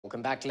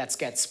Welcome back. Let's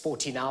get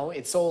sporty now.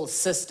 It's all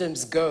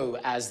systems go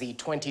as the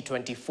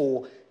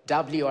 2024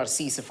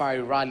 WRC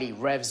Safari Rally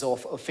revs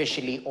off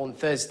officially on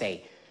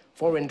Thursday.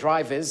 Foreign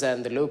drivers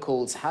and the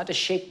locals had a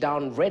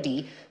shakedown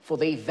ready for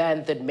the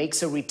event that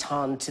makes a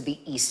return to the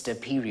Easter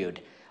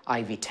period.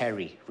 Ivy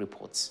Terry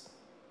reports.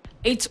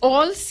 It's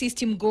all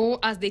system go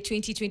as the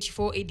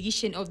 2024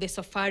 edition of the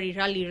Safari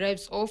Rally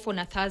revs off on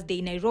a Thursday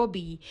in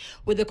Nairobi,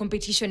 with the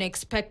competition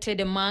expected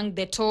among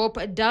the top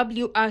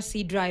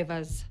WRC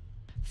drivers.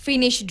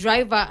 Finnish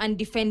driver and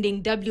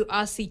defending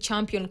WRC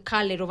champion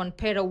Kalle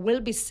Rovanperä will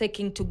be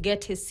seeking to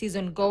get his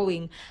season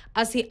going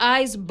as he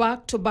eyes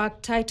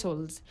back-to-back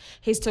titles.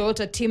 His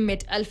Toyota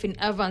teammate Elfyn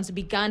Evans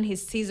began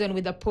his season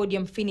with a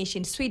podium finish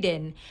in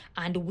Sweden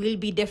and will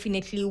be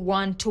definitely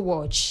one to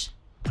watch.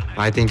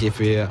 I think if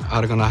we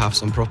are going to have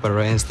some proper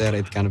rains there,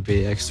 it can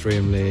be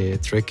extremely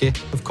tricky.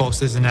 Of course,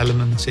 there's an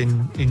element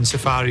in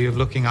Safari of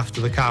looking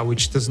after the car,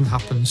 which doesn't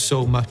happen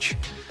so much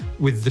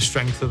with the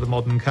strength of the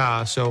modern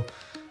car. So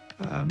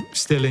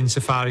still in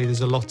Safari,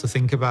 there's a lot to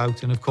think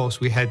about. And of course,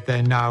 we head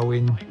there now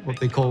in what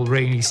they call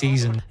rainy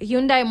season.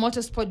 Hyundai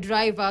Motorsport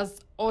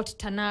drivers Ot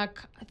Tanak,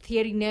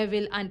 Thierry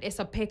Neville and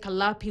Esapeka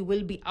Lapi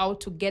will be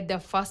out to get their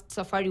first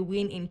Safari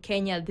win in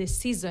Kenya this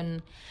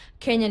season.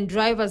 Kenyan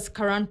drivers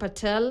Karan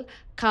Patel,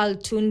 Carl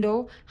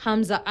Tundo,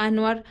 Hamza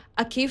Anwar,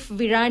 Akif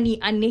Virani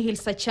and Nihil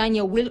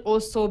Sachanya will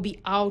also be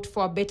out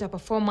for a better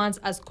performance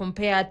as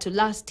compared to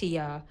last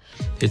year.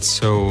 It's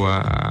so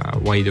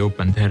wide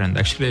open there, and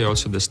actually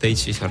also the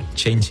stages are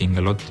changing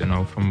a lot,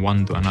 from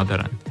one to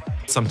another.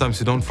 Sometimes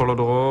you don't follow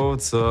the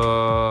roads,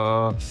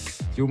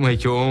 you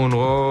make your own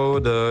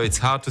road, it's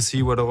hard to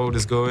see where the road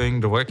is going,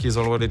 the WRC is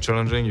already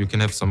challenging, you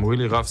can have some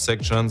really rough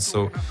sections,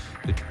 so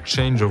the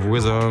change of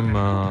rhythm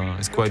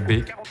is quite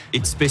big.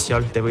 It's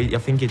special, I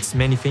think it's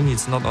many things,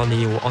 it's not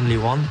only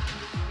one,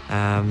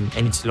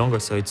 and it's longer,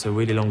 so it's a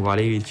really long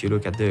rally if you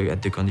look at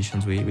the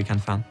conditions we can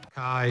find.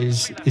 Car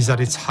is at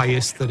its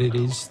highest that it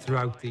is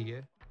throughout the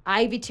year.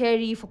 Ivy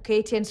Terry for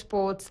KTN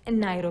Sports in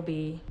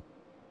Nairobi.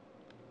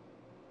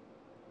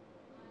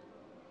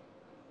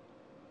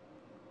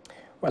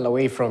 Well,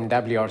 away from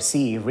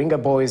WRC, Ringa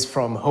boys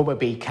from Homa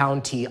Bay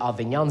County are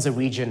the Nyanza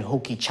region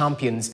hockey champions